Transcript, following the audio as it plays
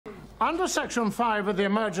Under Section 5 of the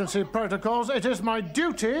emergency protocols, it is my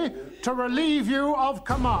duty to relieve you of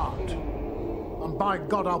command. And by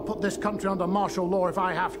God, I'll put this country under martial law if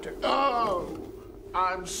I have to. Oh,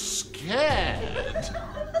 I'm scared.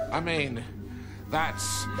 I mean,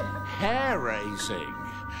 that's hair-raising.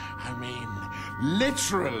 I mean,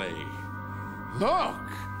 literally. Look.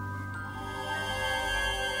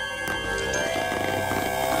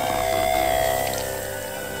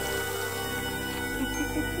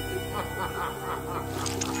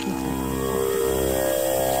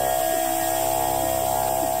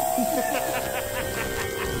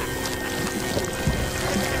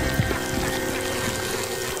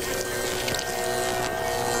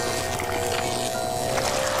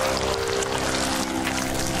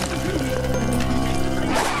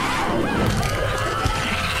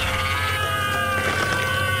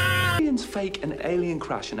 Fake an alien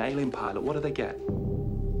crash, an alien pilot, what do they get?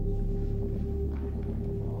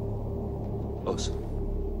 Us.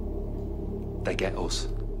 They get us.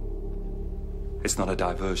 It's not a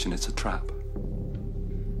diversion, it's a trap.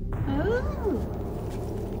 Oh.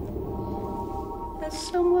 Has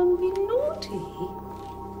someone been naughty?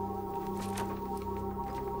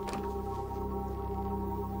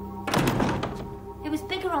 It was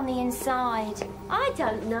bigger on the inside. I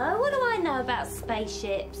don't know. What do I know about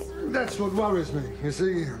spaceships? That's what worries me. You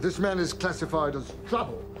see, this man is classified as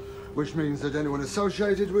trouble, which means that anyone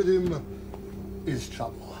associated with him is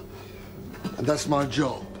trouble. And that's my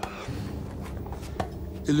job.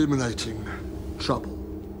 Eliminating trouble.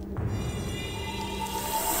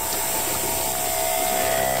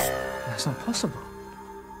 That's not possible.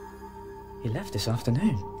 He left this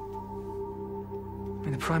afternoon. I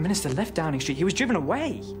mean, the Prime Minister left Downing Street. He was driven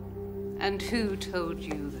away. And who told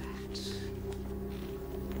you that?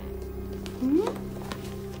 Hmm?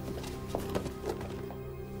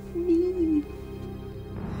 Me.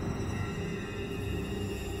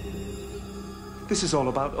 This is all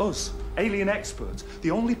about us, alien experts, the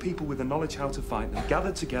only people with the knowledge how to fight them,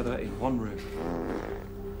 gathered together in one room.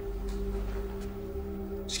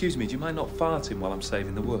 Excuse me, do you mind not farting while I'm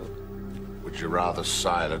saving the world? Would you rather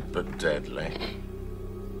silent but deadly?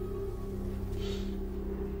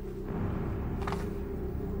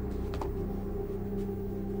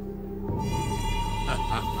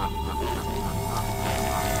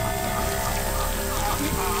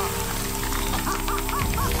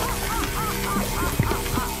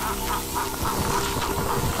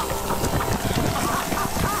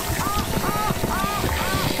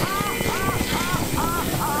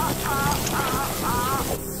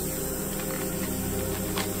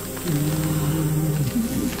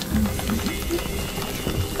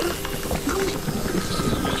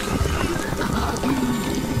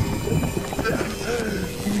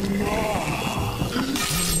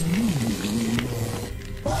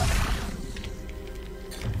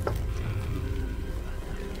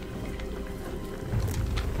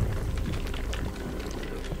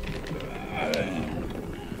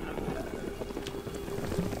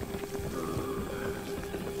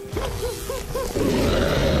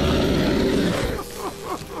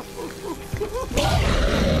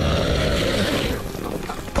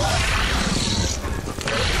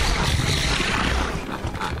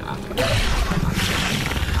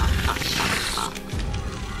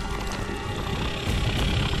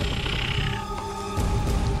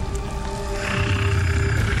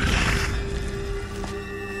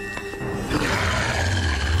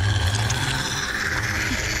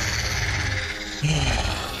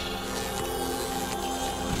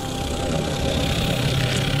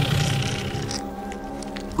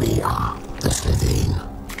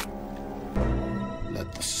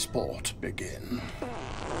 Begin.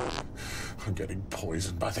 I'm getting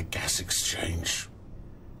poisoned by the gas exchange.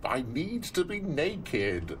 I need to be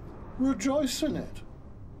naked. Rejoice in it.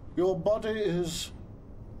 Your body is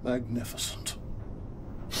magnificent.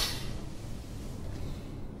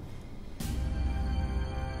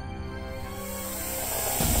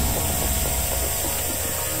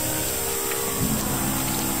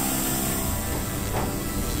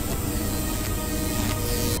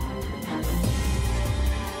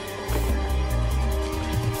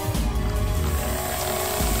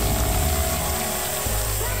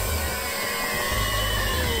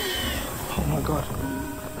 Oh God,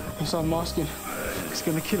 he's unmasking. He's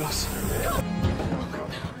gonna kill us. Oh,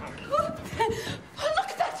 look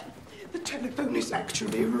at that! The telephone is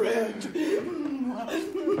actually red.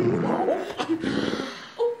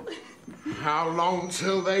 How long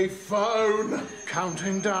till they phone?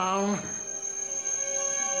 Counting down.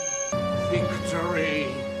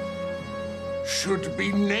 Victory should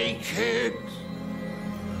be naked.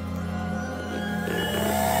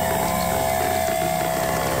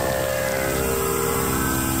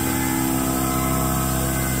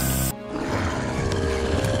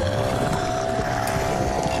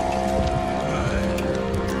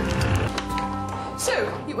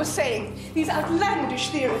 saying? These outlandish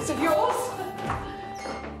theories of yours?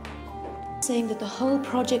 Saying that the whole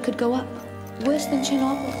project could go up. Worse than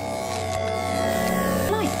Chernobyl.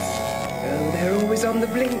 Lights. Oh, they're always on the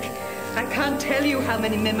blink. I can't tell you how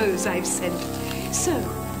many memos I've sent. So,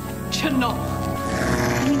 Chernobyl.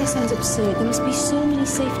 I mean, it sounds absurd. There must be so many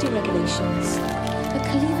safety regulations. But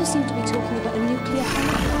Khalifa seemed to be talking about a nuclear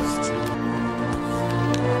holocaust.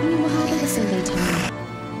 I mean, we're having a Sunday time.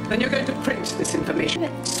 Then you're going to print this information.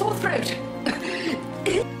 Sore throat.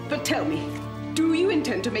 But tell me, do you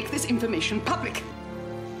intend to make this information public?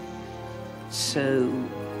 So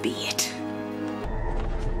be it.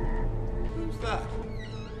 Who's that?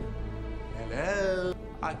 Hello?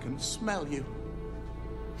 I can smell you.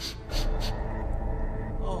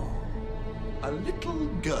 Oh, a little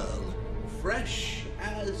girl, fresh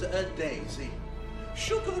as a daisy.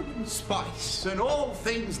 Sugar and spice and all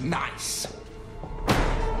things nice.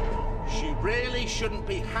 She really shouldn't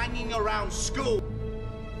be hanging around school.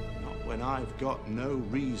 Not when I've got no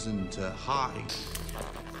reason to hide.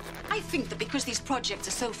 I think that because these projects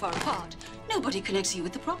are so far apart, nobody connects you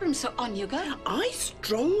with the problem, so on you go. I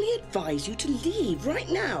strongly advise you to leave right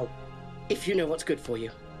now, if you know what's good for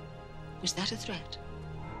you. Was that a threat?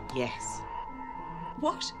 Yes.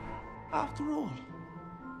 What? After all,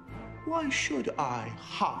 why should I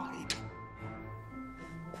hide?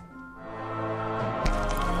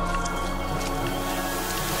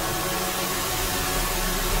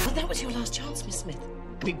 Well, that was your last chance, Miss Smith.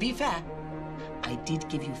 Be fair. I did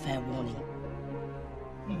give you fair warning.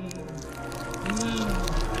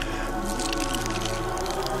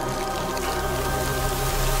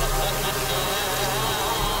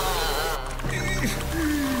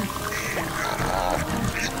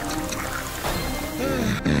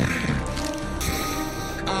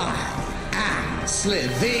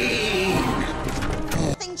 Slitheen!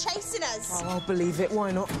 Thing chasing us. Oh, I'll believe it.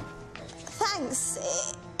 Why not? Thanks.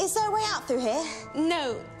 Is there a way out through here?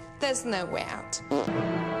 No, there's no way out.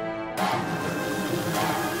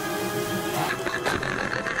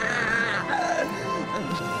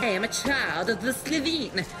 I am a child of the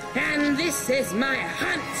Slitheen, and this is my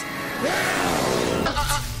hunt.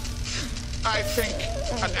 I think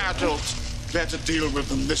an adult better deal with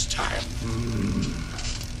them this time.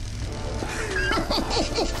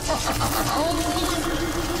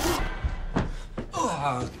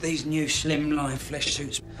 Oh, these new slimline flesh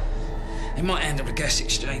suits. They might handle the gas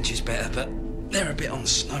exchanges better, but they're a bit on the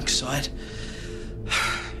snug side.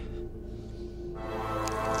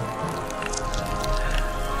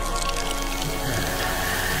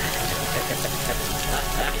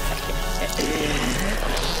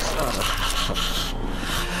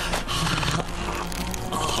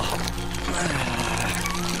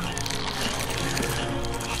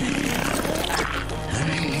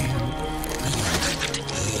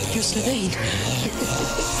 You're Slitheen.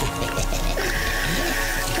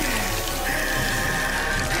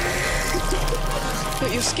 But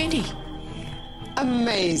you're skinny.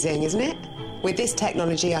 Amazing, isn't it? With this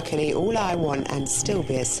technology, I can eat all I want and still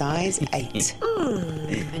be a size 8.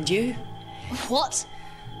 And you? What?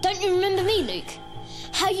 Don't you remember me, Luke?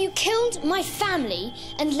 How you killed my family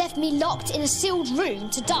and left me locked in a sealed room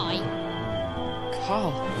to die?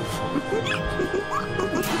 Carl.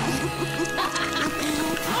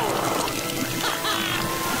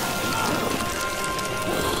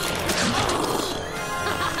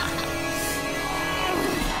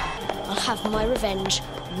 I'll have my revenge,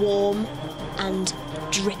 warm and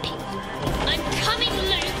dripping. I'm coming,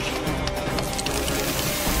 Luke!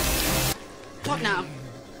 What now?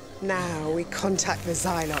 Now we contact the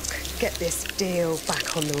Zylock, get this deal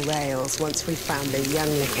back on the rails once we've found the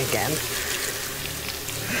youngling again.